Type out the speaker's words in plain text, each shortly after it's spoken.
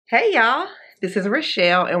Hey y'all, this is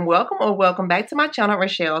Rachelle and welcome back to my channel,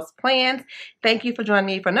 Rachelle's Plans. Thank you for joining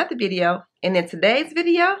me for another video. And in today's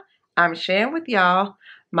video, I'm sharing with y'all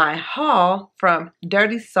my haul from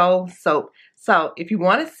Dirty Soul Soap. So if you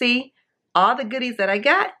want to see all the goodies that I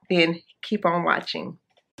got, then keep on watching.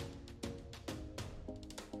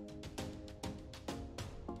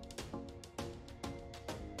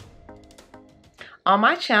 On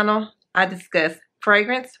my channel, I discuss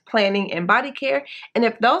fragrance, planning, and body care. And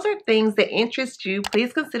if those are things that interest you,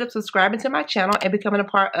 please consider subscribing to my channel and becoming a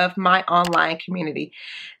part of my online community.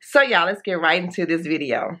 So y'all, let's get right into this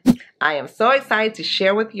video. I am so excited to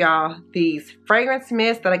share with y'all these fragrance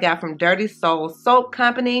mists that I got from Dirty Soul Soap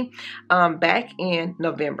Company back in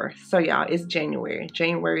November. So y'all, it's January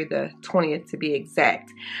the 20th to be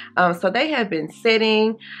exact. So they have been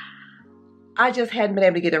sitting. I just hadn't been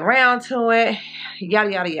able to get around to it,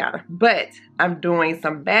 yada, yada, yada. But I'm doing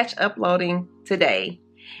some batch uploading today.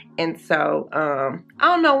 And so, I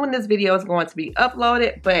don't know when this video is going to be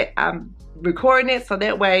uploaded, but I'm recording it so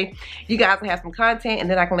that way you guys can have some content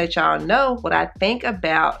and then I can let y'all know what I think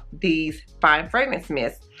about these fine fragrance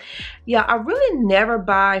mists. Yeah, I really never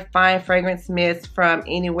buy fine fragrance mists from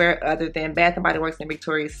anywhere other than Bath & Body Works and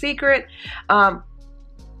Victoria's Secret.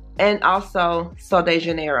 And also Sol de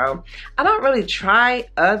Janeiro. I don't really try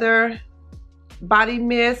other body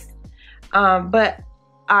mists, but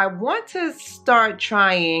I want to start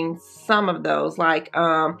trying some of those, like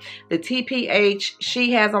the TPH.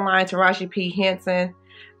 She has a line, Taraji P. Henson,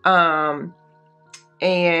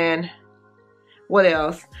 and what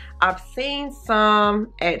else? I've seen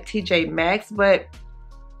some at TJ Maxx, but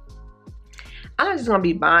I'm just gonna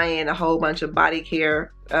be buying a whole bunch of body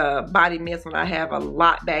care body mists when I have a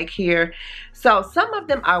lot back here. So some of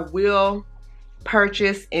them I will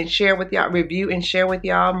purchase and share with y'all, review and share with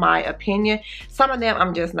y'all my opinion. Some of them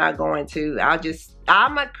I'm just not going to.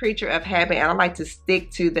 I'm a creature of habit and I like to stick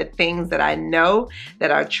to the things that I know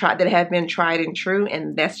that are that have been tried and true,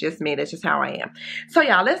 and that's just me. That's just how I am. So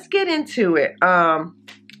y'all, let's get into it. I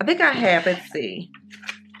think I have, let's see,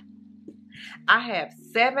 I have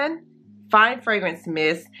 7 fine fragrance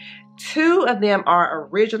mists. 2 of them are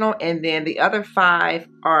original, and then the other 5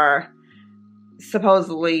 are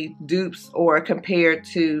supposedly dupes or compared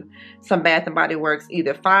to some Bath & Body Works,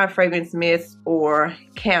 either fine fragrance mists or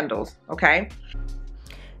candles, okay?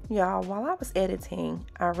 Y'all, while I was editing,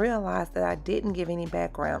 I realized that I didn't give any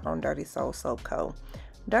background on Dirty Soul Soap Co.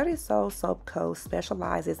 Dirty Soul Soap Co.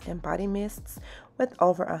 specializes in body mists with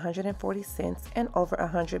over 140 scents and over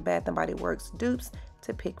 100 Bath & Body Works dupes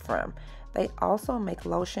to pick from. They also make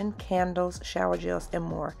lotion, candles, shower gels, and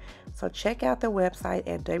more. So check out their website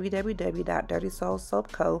at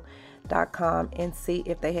www.dirtysoulsoapco.com and see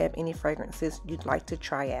if they have any fragrances you'd like to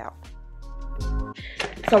try out.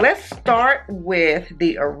 So let's start with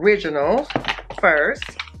the original first.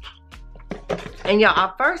 And y'all,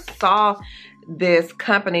 I first saw this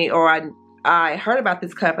company, or I heard about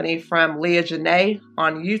this company from Leah Janae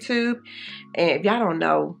on YouTube. And if y'all don't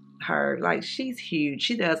know her, like, she's huge.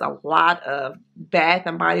 She does a lot of Bath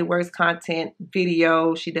 & Body Works content,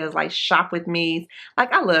 video. She does like shop with me's.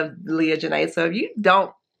 Like, I love Leah Janae. So if you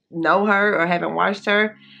don't know her or haven't watched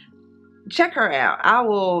her, check her out. I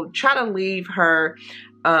will try to leave her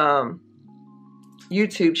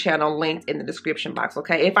YouTube channel linked in the description box,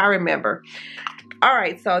 okay, if I remember. All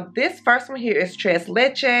right, so this first one here is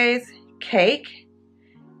Leches Cake.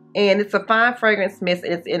 And it's a fine fragrance mist.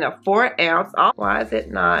 It's in a 4 ounce. Why is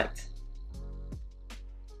it not?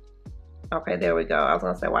 Okay, there we go. I was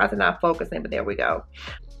going to say, why is it not focusing? But there we go.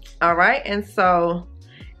 All right. And so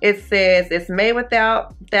it says it's made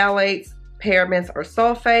without phthalates, parabens, or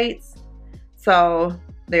sulfates. So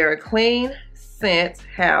they're a clean scent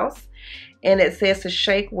house. And it says to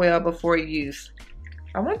shake well before use.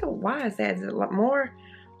 I wonder why is that? Is it a lot more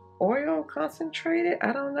oil concentrated?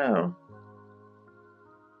 I don't know.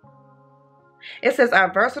 It says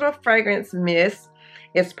our versatile fragrance mist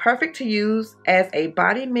is perfect to use as a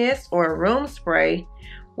body mist or a room spray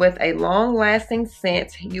with a long-lasting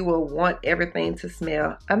scent. You will want everything to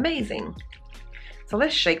smell amazing. So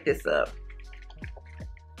let's shake this up.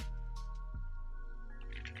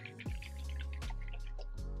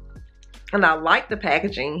 And I like the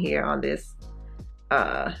packaging here on this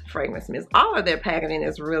fragrance mist. All of their packaging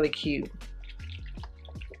is really cute.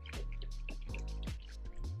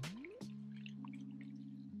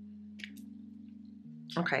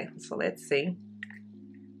 Okay, so let's see.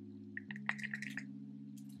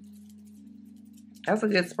 That's a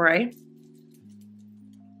good spray.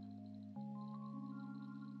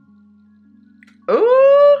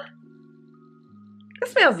 Ooh, it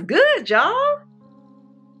smells good, y'all.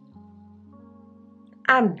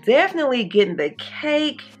 I'm definitely getting the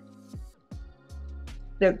cake,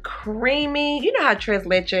 the creamy. You know how Tres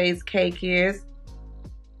Leches cake is.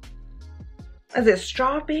 Is it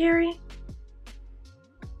strawberry?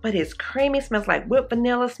 But it's creamy, smells like whipped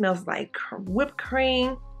vanilla, smells like whipped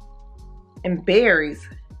cream and berries.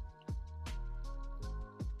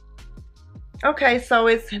 Okay, so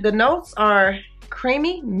the notes are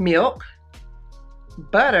creamy milk,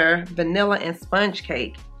 butter, vanilla, and sponge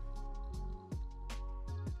cake.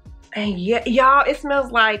 And yeah, y'all, it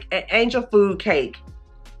smells like an angel food cake.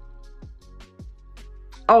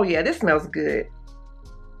 Oh yeah, this smells good.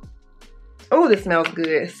 Oh, this smells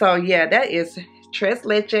good. So yeah, that is Tres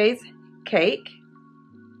Leches cake.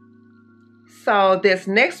 So this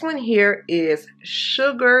next one here is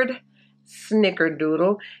sugared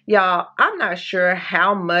Snickerdoodle. Y'all, I'm not sure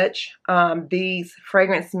how much these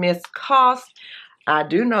fragrance mists cost. I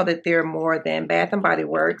do know that they're more than Bath and Body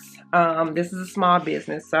Works. This is a small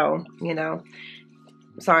business, so, you know,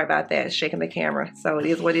 sorry about that, shaking the camera. So it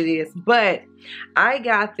is what it is. But I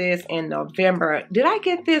got this in November. Did I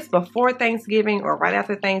get this before Thanksgiving or right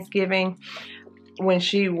after Thanksgiving? When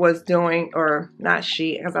she was doing, or not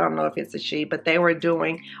she, because I don't know if it's a she, but they were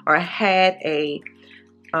doing or had a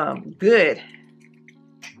good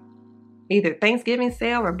either Thanksgiving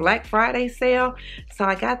sale or Black Friday sale. So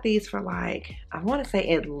I got these for like, I want to say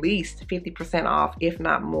at least 50% off, if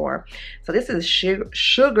not more. So this is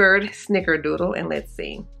sugared Snickerdoodle, and let's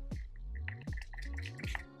see.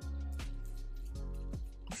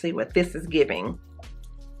 Let's see what this is giving.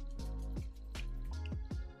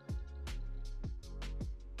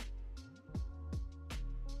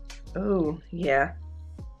 Oh yeah,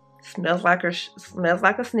 smells like a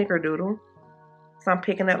Snickerdoodle. So I'm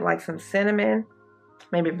picking up like some cinnamon,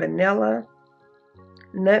 maybe vanilla,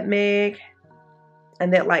 nutmeg,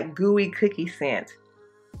 and that like gooey cookie scent.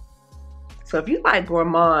 So if you like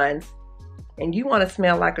gourmands and you want to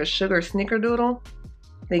smell like a sugar Snickerdoodle,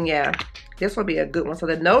 then yeah, this will be a good one. So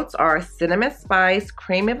the notes are cinnamon spice,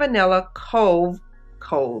 creamy vanilla, clove.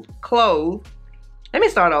 Let me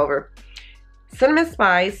start over. Cinnamon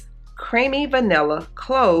spice, creamy vanilla,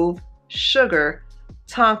 clove, sugar,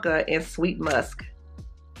 tonka, and sweet musk.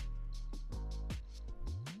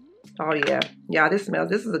 Oh yeah, yeah, this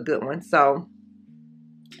is a good one. So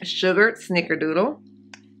sugared Snickerdoodle.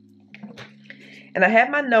 And I have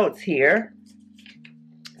my notes here.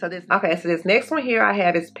 So this next one here I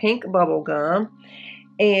have is pink bubble gum.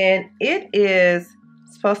 And it is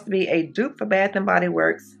supposed to be a dupe for Bath and Body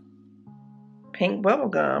Works pink bubble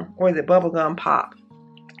gum, or is it bubble gum pop?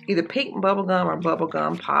 Either pink bubble gum or bubble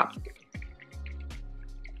gum pop.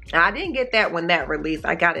 Now, I didn't get that when that released.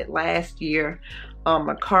 I got it last year on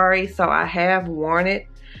Macari, so I have worn it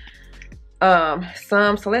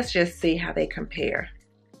some. So let's just see how they compare.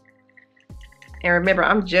 And remember,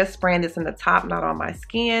 I'm just spraying this in the top, not on my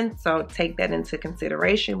skin. So take that into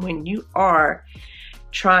consideration when you are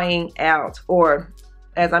trying out, or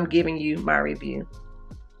as I'm giving you my review.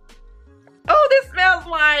 Oh, this smells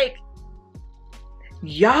like,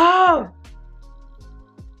 y'all,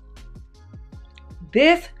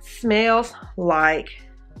 this smells like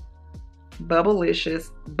Bubblicious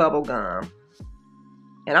bubble gum.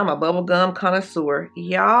 And I'm a bubble gum connoisseur.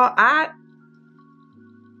 Y'all,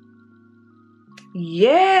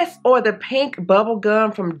 yes, or the pink bubble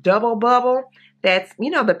gum from Double Bubble. That's, you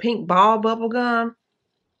know, the pink ball bubble gum.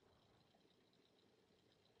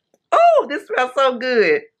 Oh, this smells so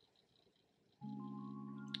good.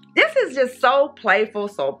 This is just so playful,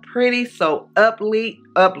 so pretty, so uplifting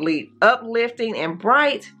and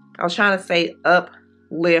bright. I was trying to say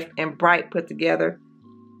uplift and bright put together.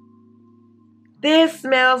 This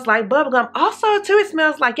smells like bubblegum. Also, too, it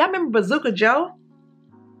smells like, y'all remember Bazooka Joe?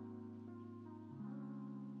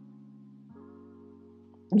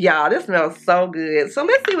 Y'all, this smells so good. So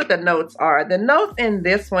let's see what the notes are. The notes in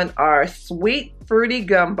this one are sweet, fruity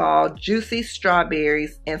gumball, juicy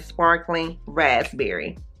strawberries, and sparkling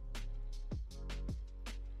raspberry.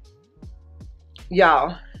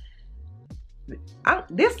 Y'all,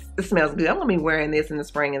 this smells good. I'm gonna be wearing this in the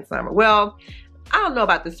spring and summer. Well, I don't know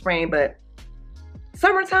about the spring, but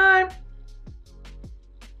summertime,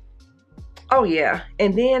 oh yeah.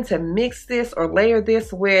 And then to mix this or layer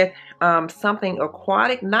this with something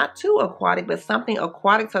aquatic, not too aquatic, but something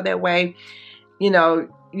aquatic, so that way, you know,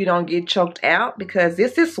 you don't get choked out, because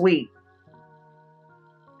this is sweet.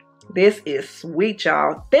 This is sweet,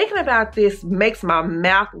 y'all. Thinking about this makes my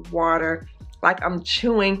mouth water like I'm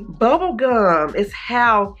chewing bubble gum. It's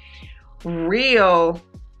how real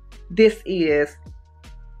this is.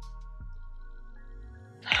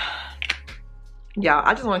 Y'all,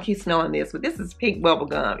 I just want to keep smelling this, but this is pink bubble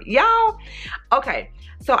gum. Y'all, okay,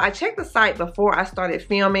 So I checked the site before I started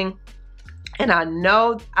filming, and I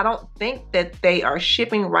don't think that they are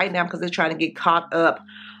shipping right now because they're trying to get caught up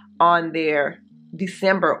on their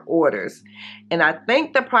December orders. And I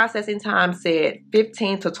think the processing time said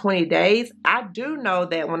 15 to 20 days. I do know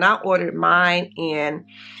that when I ordered mine in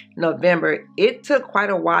November, it took quite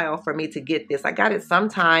a while for me to get this. I got it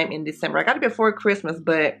sometime in December. I got it before Christmas,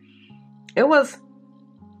 but it was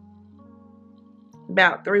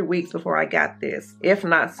about 3 weeks before I got this, if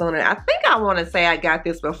not sooner. I think I want to say I got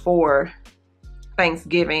this before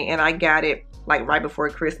Thanksgiving, and I got it like right before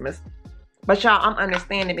Christmas. But y'all, I'm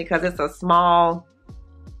understanding because it's a small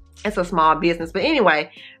business. But anyway,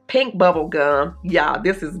 pink bubble gum. Y'all,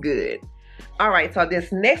 this is good. All right, so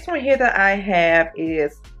this next one here that I have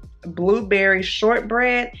is blueberry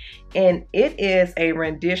shortbread, and it is a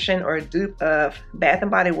rendition or dupe of Bath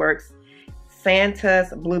 & Body Works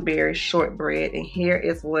Santa's blueberry shortbread. And here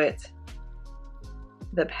is what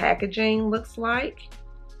the packaging looks like.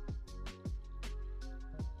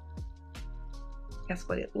 That's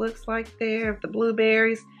what it looks like there, of the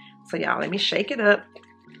blueberries. So y'all, let me shake it up.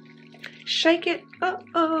 Shake it,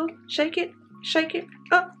 uh-oh. Shake it,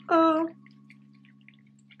 uh-oh.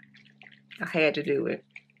 I had to do it.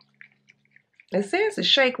 It says to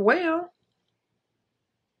shake well.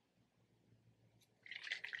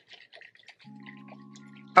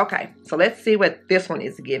 Okay, so let's see what this one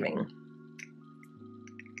is giving.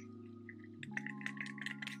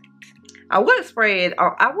 I would spray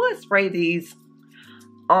these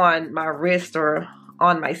on my wrist or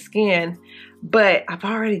on my skin, but I've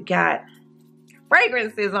already got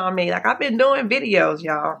fragrances on me. Like, I've been doing videos,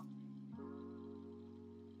 y'all.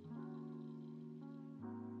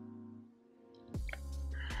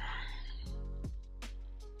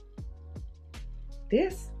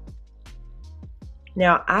 This.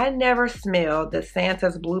 Now, I never smelled the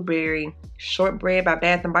Santa's Blueberry Shortbread by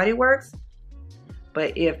Bath & Body Works,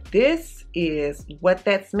 but if this is what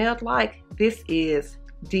that smelled like, this is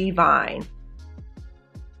divine.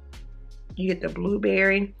 You get the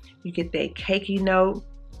blueberry, you get that cakey note,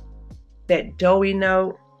 that doughy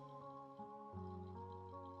note.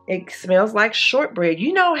 It smells like shortbread.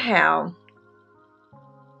 You know how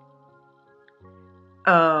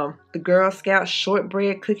the Girl Scout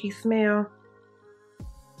shortbread cookie smell?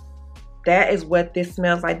 That is what this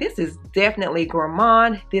smells like. This is definitely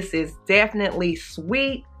gourmand. This is definitely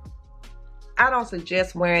sweet. I don't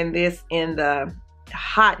suggest wearing this in the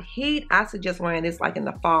hot heat. I suggest wearing this like in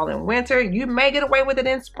the fall and winter. You may get away with it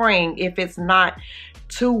in spring if it's not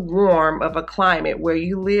too warm of a climate where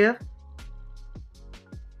you live.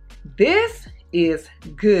 This is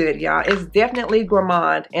good, y'all. It's definitely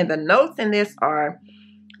gourmand, and the notes in this are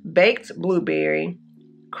baked blueberry,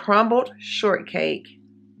 crumbled shortcake,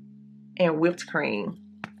 and whipped cream.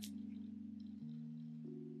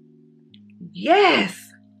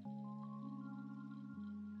 Yes.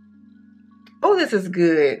 Oh, this is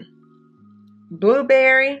good.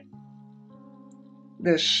 Blueberry,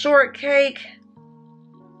 the shortcake,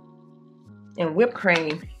 and whipped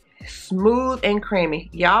cream. Smooth and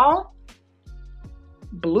creamy. Y'all,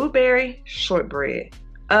 blueberry shortbread.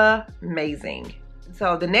 Amazing.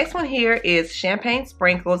 So the next one here is Champagne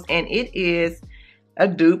Sprinkles, and it is a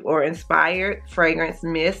dupe or inspired fragrance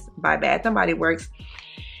mist by Bath & Body Works.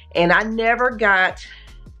 And I never got,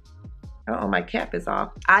 oh, my cap is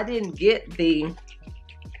off. I didn't get the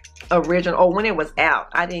original, or when it was out,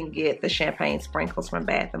 I didn't get the Champagne Sprinkles from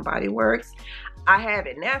Bath & Body Works. I have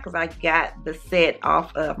it now because I got the set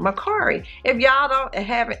off of Macari. If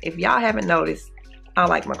y'all haven't noticed, I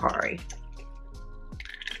like Macari.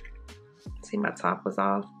 See, my top was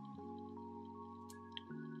off.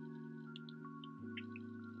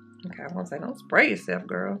 Okay, I won't say don't spray yourself,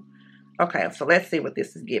 girl. Okay, so let's see what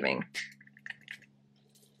this is giving.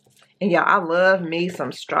 And y'all, I love me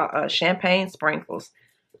some Champagne Sprinkles.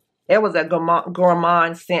 It was a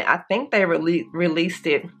gourmand scent. I think they released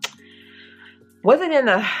it. Was it in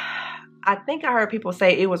the... I think I heard people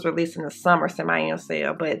say it was released in the summer semi-annual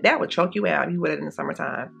sale, but that would choke you out if you would it in the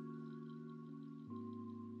summertime.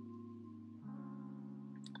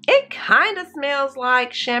 It kind of smells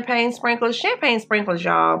like Champagne Sprinkles. Champagne Sprinkles,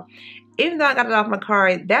 y'all, even though I got it off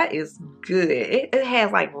Macari, that is good. It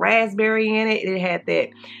has like raspberry in it. It had that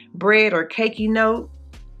bread or cakey note.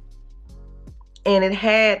 And it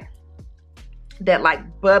had that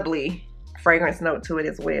like bubbly fragrance note to it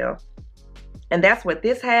as well. And that's what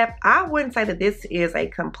this had. I wouldn't say that this is a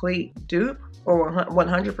complete dupe or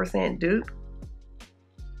 100% dupe.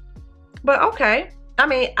 But okay. I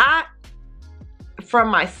mean, from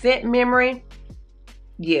my scent memory,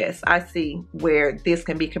 yes, I see where this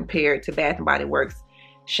can be compared to Bath & Body Works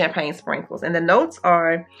champagne sprinkles. And the notes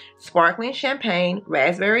are sparkling champagne,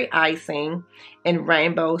 raspberry icing, and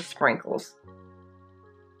rainbow sprinkles.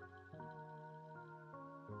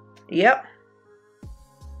 Yep.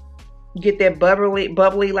 Get that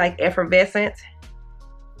bubbly like effervescent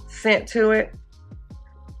scent to it.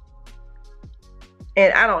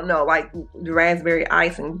 And I don't know, like the raspberry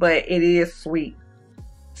icing, but it is sweet.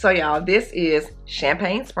 So y'all, this is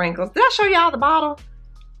champagne sprinkles. Did I show y'all the bottle?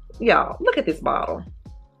 Y'all, look at this bottle.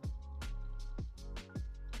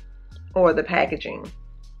 Or the packaging.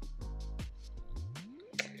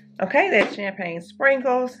 Okay, that's champagne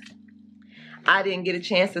sprinkles. I didn't get a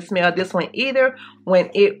chance to smell this one either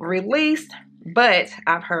when it released, but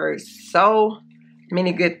I've heard so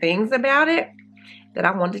many good things about it that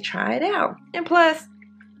I wanted to try it out. And plus,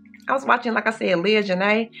 I was watching, like I said, Leah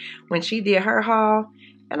Janae when she did her haul,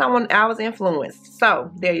 and I was influenced.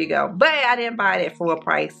 So there you go. But I didn't buy it at full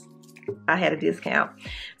price. I had a discount.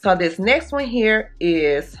 So this next one here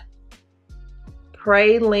is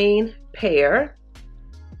Praline Pear.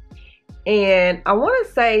 And I want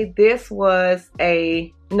to say this was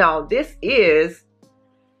this is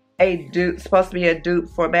a dupe, supposed to be a dupe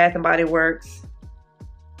for Bath & Body Works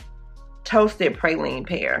Toasted Praline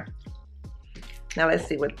Pear. Now let's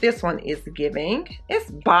see what this one is giving. This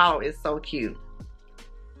bottle is so cute.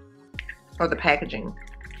 Or the packaging.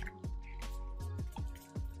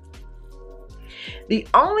 The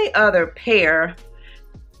only other pear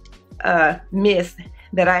mist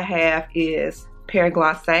that I have is Pear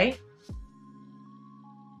Glacé.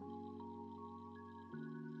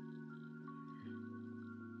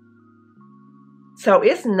 So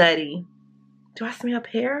it's nutty. Do I smell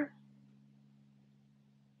pear?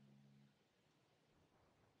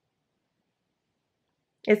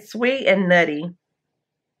 It's sweet and nutty.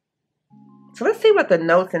 So let's see what the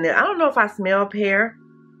notes in there. I don't know if I smell pear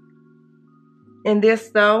in this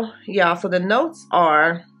though. Y'all, so the notes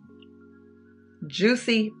are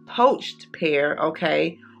juicy poached pear,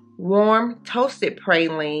 okay. Warm toasted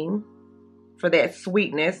praline for that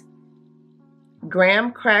sweetness.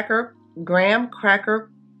 Graham cracker,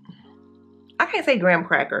 I can't say graham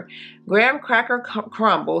cracker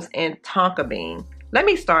crumbles and tonka bean. Let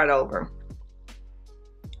me start over.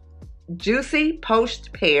 Juicy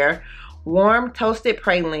poached pear, warm toasted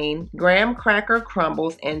praline, graham cracker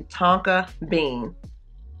crumbles, and tonka bean.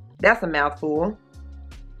 That's a mouthful.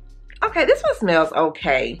 Okay, this one smells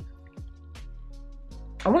okay.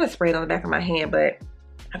 I want to spray it on the back of my hand, but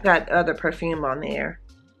I've got other perfume on there.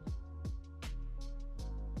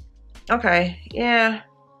 Okay, yeah.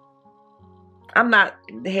 I'm not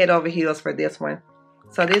head over heels for this one.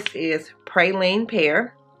 So this is Praline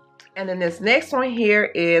Pear. And then this next one here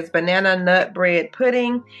is Banana Nut Bread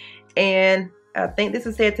Pudding. And I think this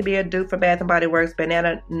is said to be a dupe for Bath & Body Works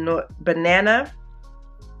Banana Nut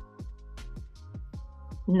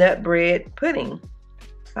Bread Pudding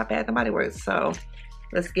by Bath & Body Works. So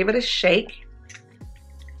let's give it a shake.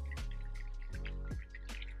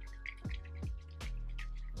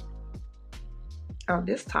 Oh,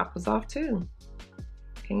 this top was off too.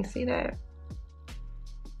 Can you see that?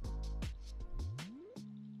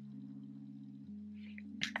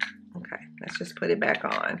 Okay, let's just put it back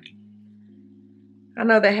on. I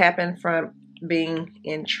know that happened from being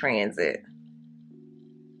in transit.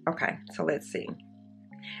 Okay, so let's see.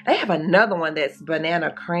 They have another one that's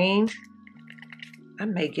banana cream. I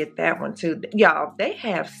may get that one too. Y'all, they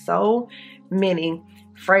have so many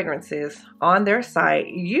fragrances on their site.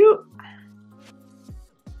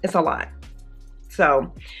 It's a lot.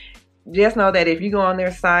 So just know that if you go on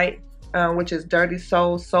their site, which is Dirty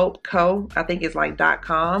Soul Soap Co. I think it's like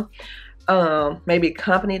 .com, maybe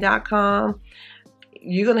company.com,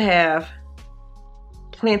 you're gonna have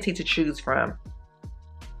plenty to choose from.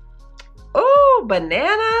 Oh,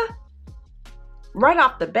 banana right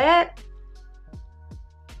off the bat.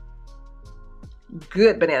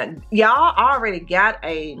 Good banana. Y'all already got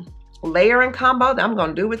a layering combo that I'm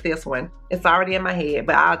gonna do with this one. It's already in my head,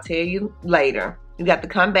 but I'll tell you later. You got to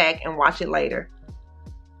come back and watch it later.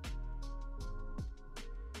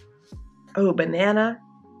 Oh, banana.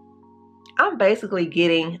 I'm basically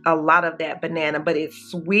getting a lot of that banana, but it's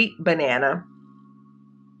sweet banana.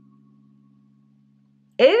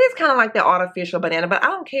 It is kind of like the artificial banana, but I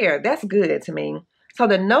don't care. That's good to me. So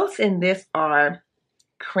the notes in this are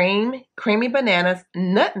creamy bananas,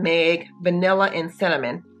 nutmeg, vanilla, and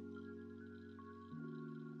cinnamon.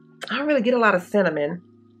 I don't really get a lot of cinnamon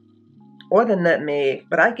or the nutmeg,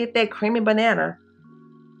 but I get that creamy banana.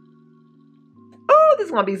 Oh, this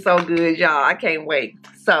is gonna be so good, y'all. I can't wait.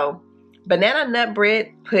 So, banana nut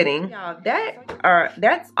bread pudding. Y'all,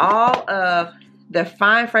 that's all of the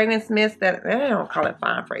fine fragrance mist that, they don't call it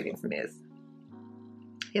fine fragrance mist.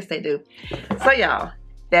 Yes, they do. So y'all,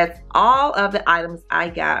 that's all of the items I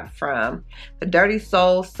got from the Dirty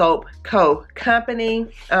Soul Soap Co. company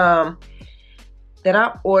that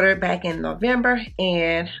I ordered back in November,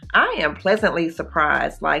 and I am pleasantly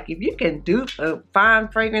surprised. Like, if you can do a fine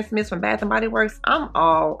fragrance mist from Bath & Body Works, I'm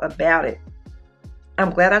all about it.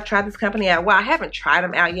 I'm glad I tried this company out. Well, I haven't tried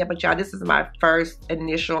them out yet, but y'all, this is my first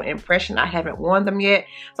initial impression. I haven't worn them yet,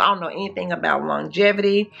 so I don't know anything about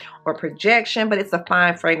longevity or projection, but it's a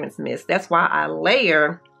fine fragrance mist. That's why I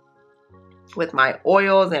layer with my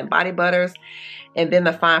oils and body butters, and then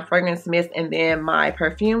the fine fragrance mist, and then my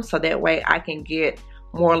perfume, so that way I can get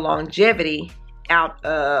more longevity out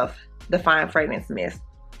of the fine fragrance mist.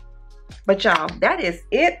 But y'all, that is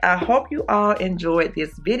it. I hope you all enjoyed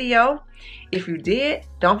this video. If you did,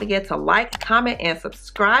 don't forget to like, comment, and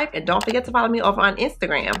subscribe, and don't forget to follow me over on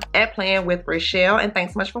Instagram at Playing with Rachelle. And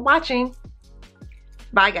thanks so much for watching.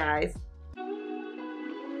 Bye guys.